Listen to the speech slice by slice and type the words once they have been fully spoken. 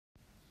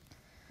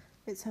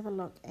Let's have a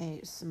look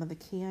at some of the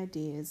key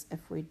ideas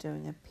if we're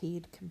doing a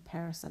paired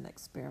comparison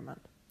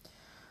experiment.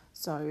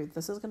 So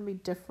this is going to be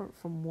different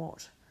from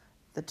what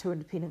the two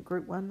independent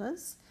group one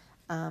is,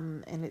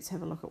 and let's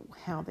have a look at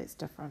how that's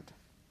different.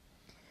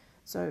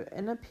 So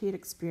in a paired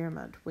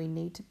experiment, we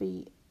need to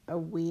be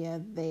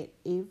aware that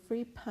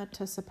every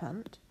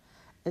participant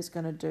is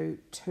going to do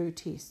two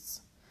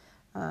tests,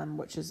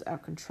 which is our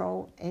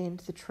control and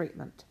the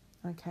treatment.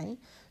 Okay,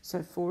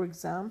 so for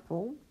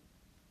example,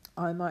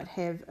 I might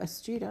have a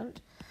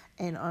student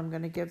and I'm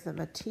going to give them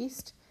a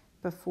test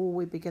before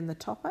we begin the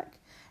topic,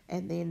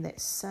 and then that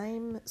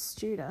same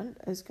student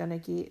is going to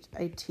get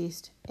a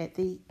test at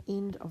the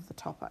end of the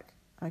topic.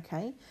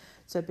 Okay,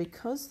 so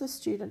because the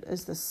student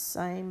is the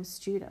same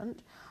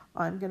student,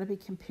 I'm going to be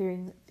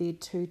comparing their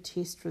two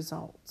test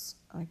results.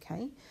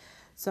 Okay,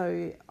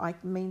 so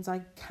means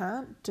I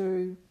can't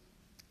do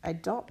a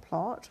dot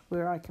plot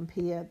where I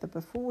compare the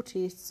before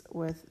tests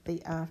with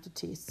the after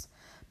tests,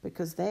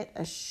 because that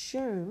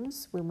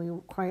assumes, when we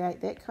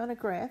create that kind of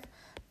graph,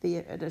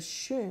 it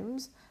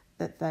assumes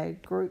that the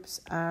groups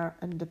are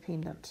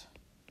independent.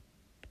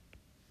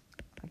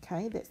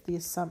 Okay, that's the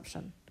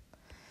assumption.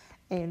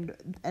 And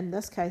in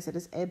this case, it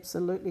is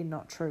absolutely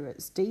not true.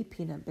 It's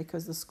dependent,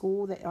 because the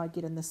score that I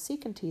get in the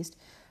second test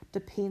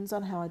depends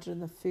on how I did in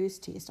the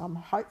first test. I'm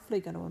hopefully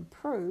going to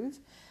improve.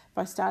 If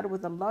I started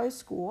with a low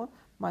score,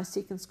 my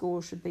second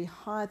score should be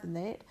higher than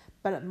that,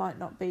 but it might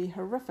not be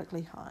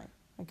horrifically high.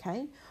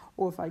 Okay,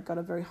 or if I got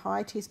a very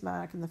high test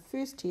mark in the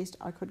first test,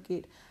 I could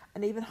get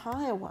an even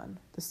higher one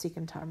the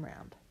second time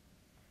round.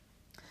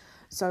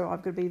 So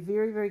I've got to be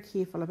very, very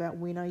careful about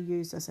when I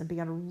use this and be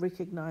able to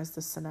recognise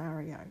the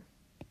scenario.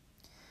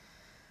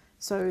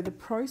 So the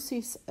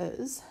process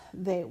is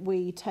that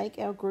we take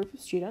our group of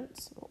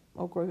students,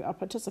 or group of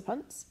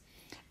participants,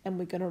 and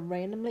we're going to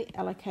randomly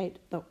allocate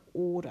the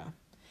order.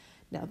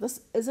 Now,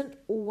 this isn't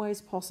always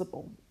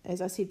possible.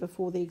 As I said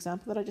before, the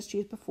example that I just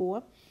used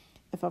before,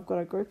 if I've got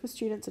a group of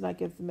students and I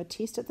give them a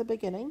test at the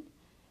beginning,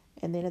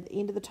 and then at the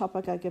end of the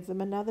topic I give them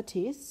another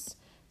test,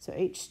 so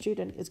each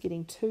student is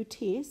getting two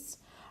tests,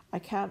 I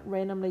can't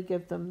randomly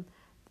give them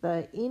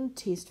the end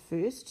test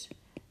first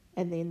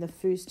and then the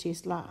first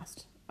test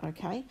last.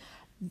 Okay,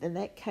 in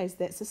that case,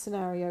 that's a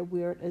scenario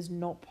where it is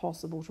not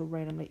possible to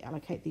randomly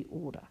allocate the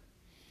order.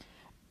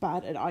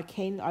 But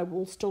I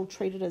will still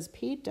treat it as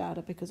paired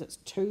data, because it's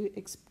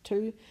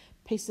two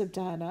pieces of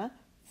data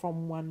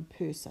from one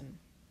person.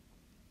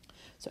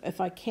 So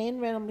if I can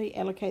randomly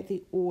allocate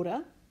the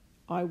order,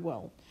 I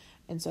will.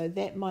 And so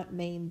that might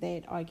mean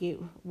that I get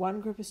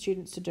one group of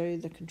students to do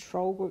the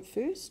control group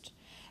first,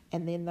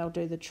 and then they'll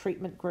do the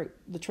treatment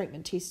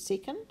test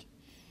second,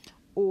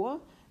 or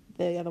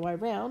the other way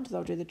around,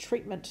 they'll do the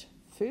treatment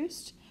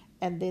first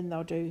and then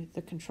they'll do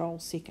the control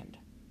second.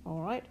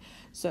 All right,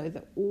 so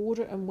the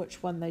order in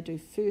which one they do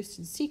first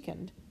and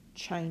second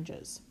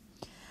changes.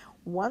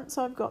 Once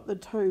I've got the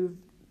two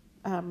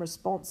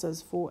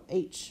responses for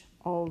each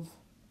of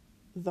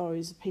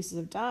those pieces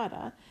of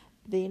data,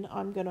 then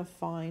I'm going to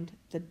find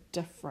the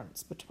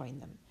difference between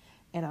them,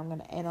 and I'm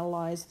going to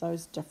analyse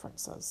those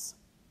differences.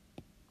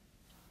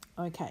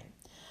 Okay,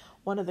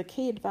 one of the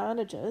key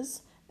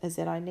advantages is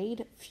that I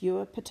need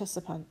fewer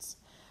participants.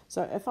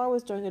 So if I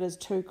was doing it as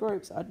two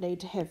groups, I'd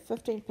need to have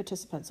 15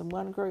 participants in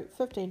one group,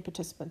 15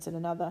 participants in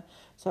another.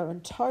 So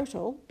in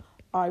total,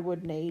 I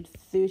would need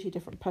 30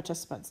 different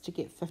participants to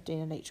get 15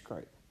 in each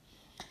group.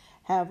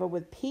 However,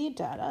 with paired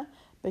data,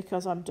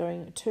 because I'm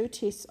doing two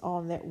tests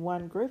on that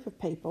one group of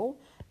people,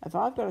 if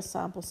I've got a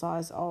sample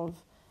size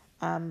of,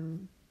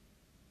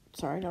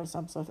 say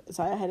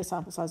I had a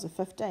sample size of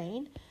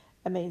 15,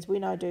 it means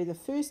when I do the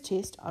first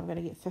test, I'm going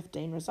to get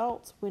 15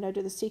 results. When I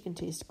do the second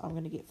test, I'm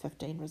going to get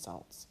 15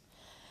 results.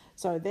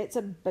 So that's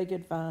a big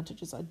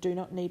advantage, is I do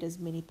not need as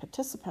many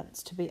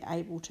participants to be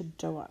able to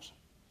do it.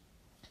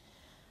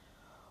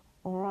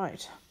 All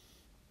right.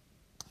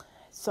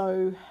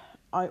 So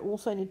I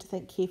also need to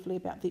think carefully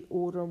about the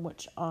order in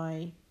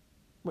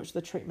which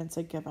the treatments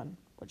are given,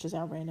 which is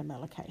our random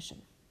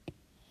allocation.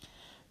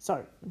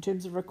 So in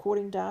terms of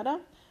recording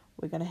data,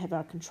 we're going to have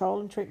our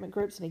control and treatment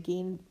groups, and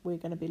again, we're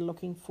going to be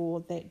looking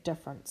for that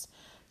difference.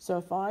 So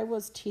if I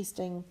was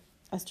testing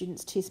a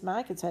student's test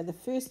mark, and say the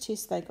first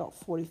test they got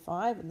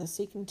 45 and the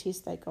second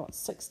test they got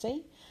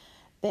 60,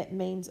 that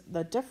means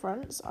the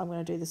difference, I'm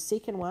going to do the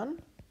second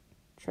one,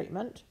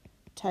 treatment,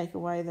 take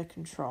away the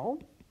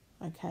control.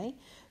 Okay,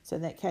 so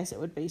in that case it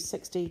would be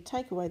 60,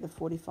 take away the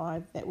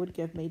 45, that would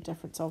give me a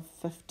difference of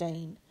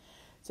 15.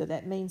 So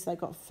that means they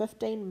got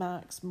 15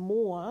 marks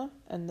more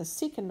in the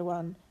second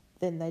one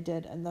than they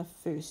did in the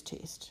first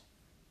test.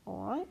 All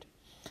right.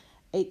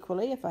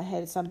 Equally, if I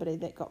had somebody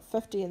that got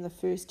 50 in the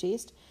first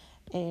test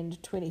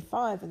and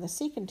 25 in the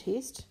second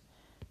test,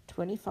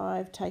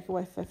 25 take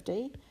away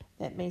 50,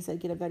 that means they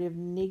get a value of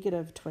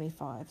negative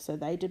 25. So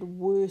they did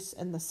worse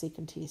in the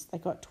second test. They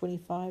got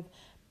 25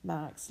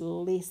 marks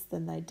less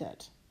than they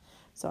did.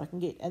 So I can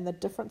get, in the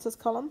differences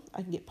column,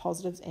 I can get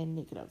positives and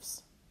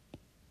negatives.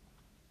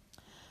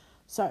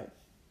 So,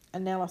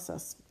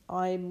 analysis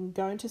I'm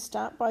going to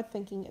start by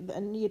thinking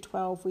in year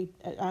 12 we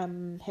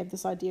have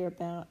this idea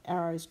about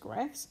arrows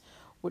graphs,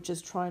 which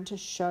is trying to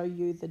show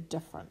you the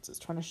difference. It's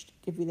trying to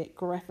give you that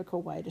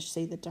graphical way to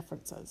see the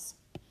differences.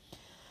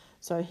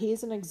 So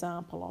here's an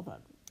example of it.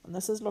 And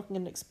this is looking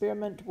at an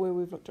experiment where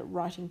we've looked at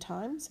writing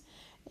times,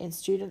 and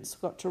students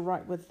got to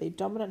write with their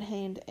dominant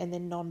hand and their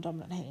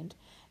non-dominant hand,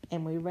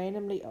 and we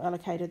randomly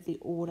allocated the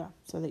order.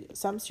 So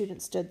some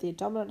students did their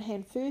dominant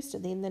hand first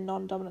and then their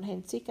non-dominant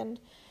hand second,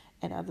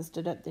 and others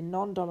did it their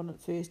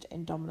non-dominant first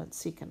and dominant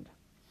second.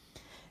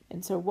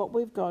 And so what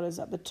we've got is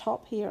at the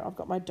top here, I've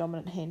got my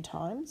dominant hand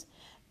times,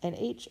 and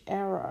each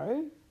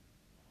arrow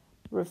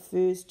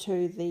refers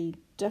to the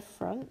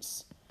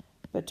difference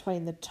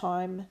between the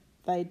time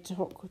they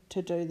took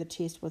to do the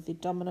test with their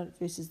dominant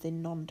versus their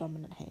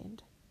non-dominant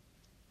hand.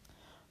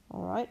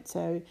 All right,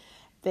 so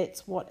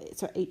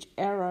so each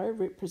arrow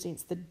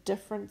represents the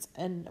difference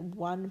in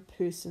one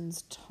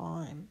person's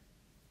time.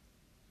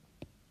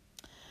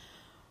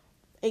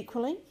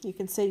 Equally, you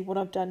can see what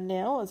I've done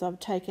now is I've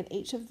taken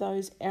each of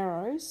those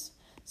arrows.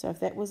 So if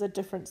that was a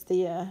difference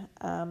there,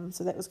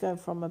 so that was going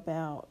from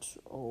about,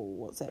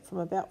 from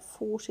about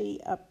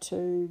 40 up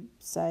to,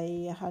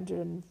 say,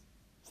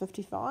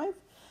 155.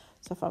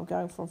 So if I'm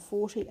going from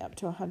 40 up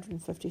to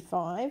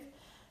 155,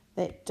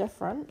 that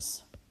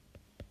difference,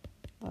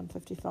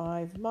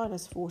 155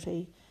 minus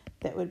 40,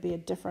 that would be a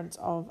difference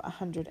of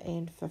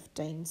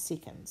 115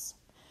 seconds.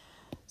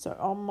 So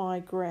on my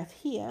graph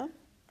here,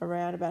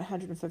 around about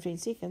 115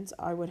 seconds,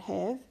 I would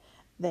have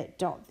that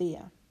dot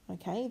there.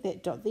 Okay,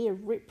 that dot there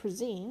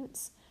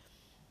represents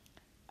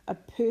a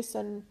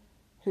person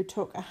who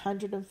took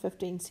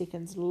 115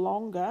 seconds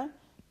longer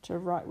to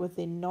write with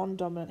their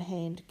non-dominant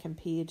hand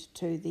compared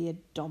to their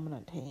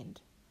dominant hand.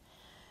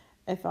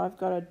 If I've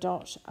got a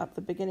dot up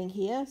the beginning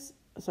here,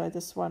 so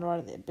this one right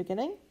at the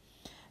beginning,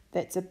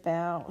 that's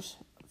about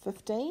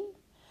 15.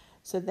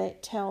 So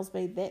that tells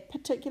me that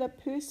particular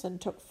person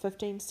took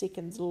 15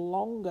 seconds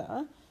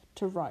longer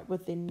to write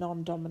with their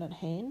non-dominant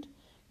hand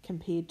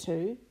compared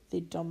to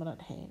their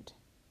dominant hand.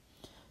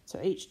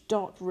 So each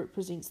dot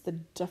represents the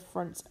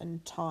difference in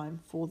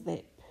time for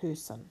that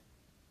person.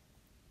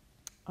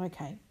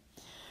 Okay,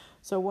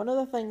 so one of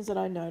the things that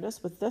I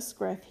noticed with this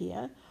graph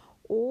here,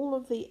 all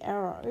of the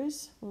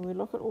arrows, when we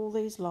look at all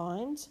these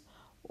lines,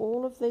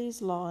 all of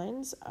these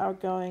lines are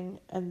going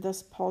in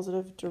this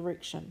positive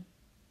direction.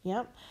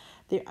 Yep,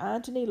 there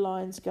aren't any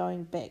lines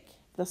going back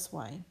this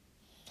way.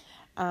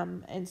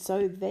 And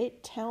so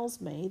that tells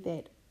me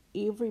that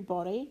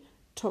everybody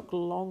took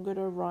longer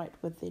to write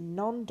with their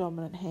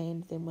non-dominant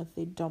hand than with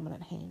their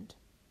dominant hand.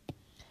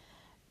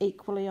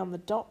 Equally on the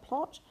dot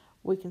plot,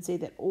 we can see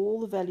that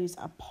all the values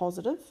are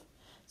positive.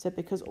 So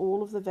because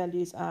all of the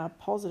values are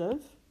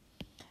positive,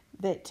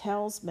 that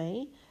tells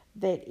me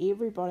that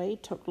everybody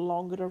took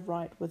longer to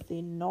write with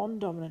their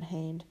non-dominant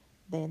hand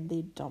than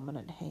their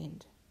dominant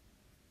hand.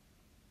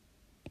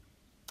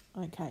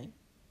 Okay.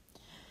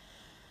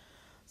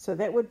 So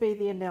that would be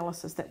the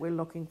analysis that we're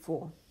looking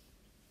for.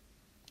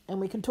 And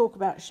we can talk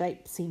about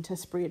shape, centre,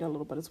 spread a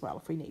little bit as well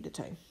if we needed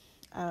to.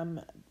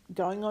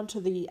 Going on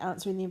to the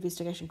answering the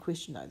investigation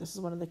question though, this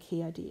is one of the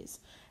key ideas.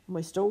 And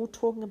we're still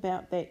talking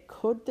about that,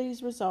 could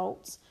these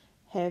results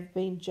have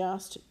been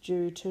just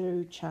due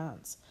to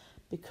chance?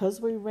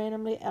 Because we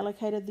randomly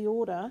allocated the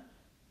order,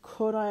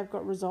 could I have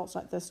got results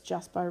like this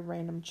just by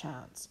random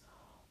chance?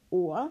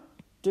 Or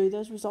do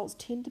those results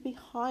tend to be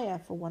higher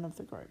for one of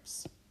the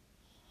groups?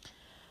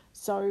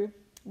 So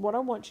what I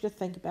want you to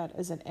think about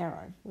is an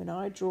arrow. When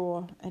I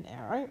draw an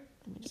arrow,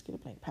 let me just get a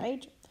blank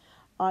page,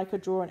 I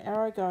could draw an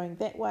arrow going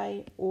that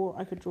way, or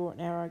I could draw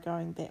an arrow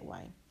going that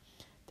way.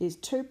 There's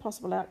two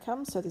possible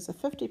outcomes, so there's a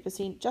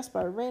 50% just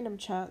by a random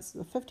chance,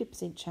 the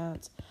 50%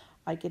 chance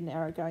I get an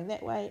arrow going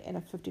that way, and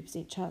a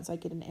 50% chance I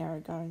get an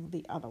arrow going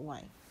the other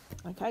way.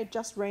 Okay,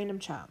 just random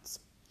chance.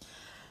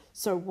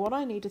 So what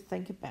I need to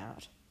think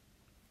about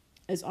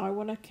is I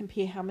want to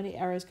compare how many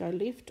arrows go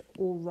left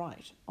or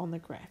right on the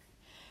graph.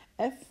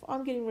 If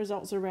I'm getting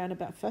results around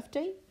about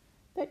 50,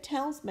 that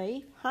tells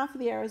me half of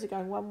the arrows are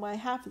going one way,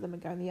 half of them are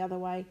going the other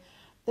way.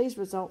 These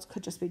results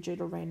could just be due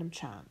to random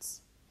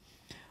chance.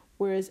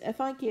 Whereas if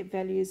I get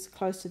values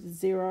close to the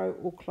 0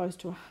 or close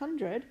to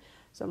 100,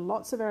 so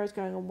lots of arrows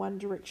going in one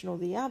direction or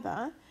the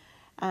other,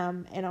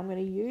 and I'm going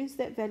to use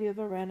that value of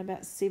around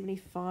about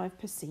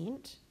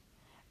 75%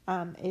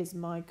 as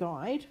my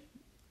guide.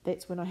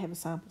 That's when I have a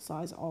sample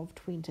size of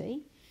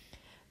 20.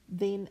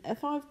 Then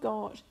if I've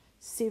got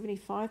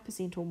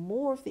 75% or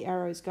more of the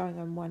arrows going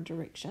in one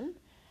direction,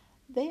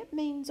 that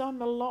means I'm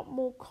a lot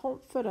more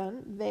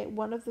confident that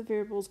one of the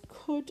variables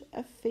could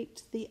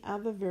affect the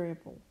other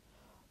variable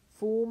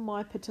for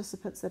my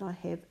participants that I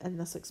have in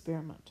this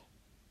experiment.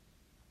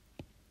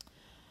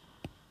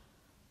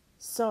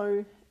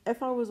 So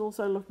if I was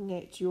also looking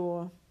at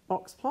your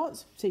box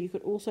plots, so you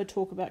could also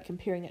talk about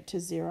comparing it to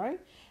 0.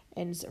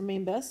 And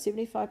remember,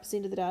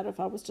 75% of the data, if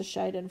I was to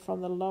shade in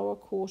from the lower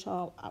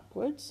quartile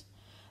upwards,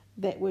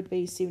 that would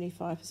be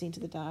 75%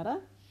 of the data.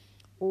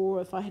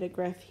 Or if I had a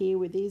graph here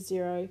where there's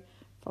 0,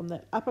 from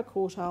the upper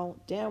quartile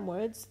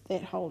downwards,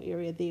 that whole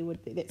area there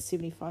would be, that's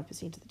 75%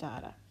 of the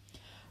data.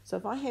 So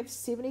if I have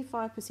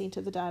 75%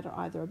 of the data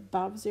either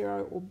above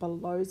 0 or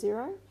below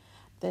 0,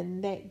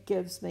 then that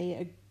gives me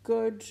a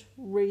good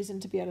reason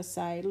to be able to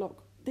say,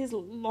 look, there's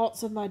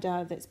lots of my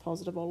data that's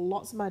positive or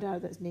lots of my data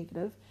that's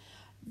negative.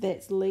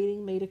 That's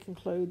leading me to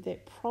conclude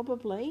that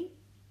probably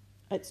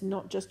it's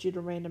not just due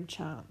to random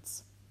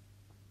chance.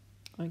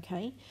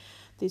 Okay,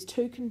 there's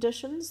two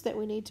conditions that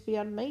we need to be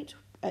able to meet.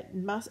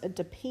 It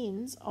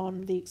depends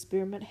on the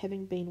experiment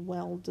having been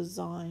well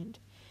designed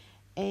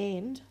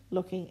and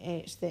looking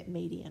at that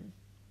median.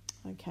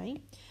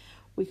 Okay,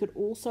 we could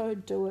also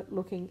do it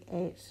looking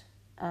at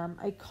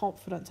a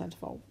confidence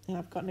interval, and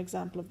I've got an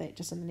example of that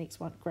just in the next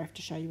one graph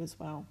to show you as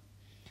well.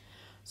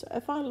 So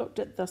if I looked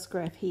at this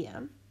graph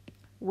here,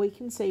 we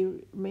can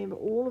see, remember,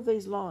 all of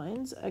these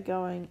lines are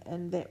going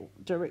in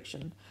that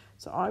direction.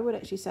 So I would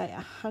actually say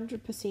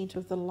 100%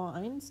 of the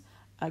lines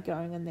are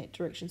going in that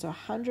direction. So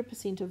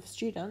 100% of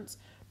students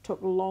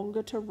took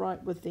longer to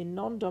write with their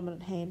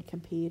non-dominant hand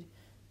compared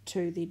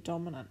to the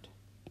dominant.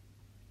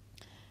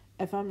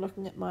 If I'm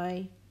looking at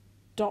my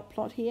dot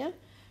plot here,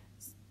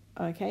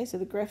 okay, so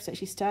the graph's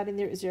actually starting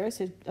there at 0,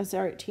 so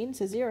at 10,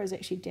 so 0 is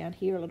actually down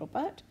here a little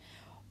bit.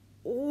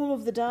 All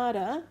of the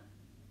data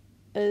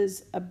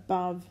is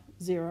above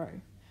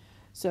 0.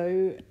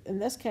 So in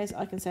this case,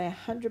 I can say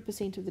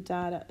 100% of the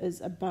data is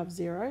above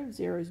 0.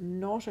 0 is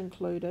not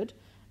included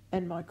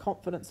in my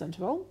confidence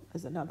interval,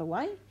 is another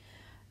way.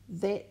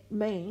 That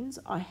means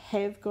I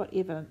have got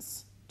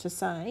evidence to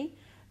say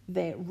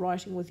that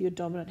writing with your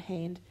dominant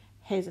hand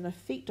has an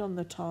effect on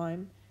the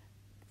time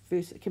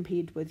versus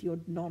compared with your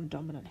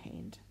non-dominant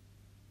hand.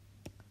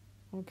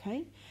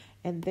 Okay,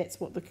 and that's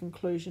what the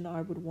conclusion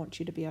I would want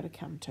you to be able to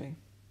come to.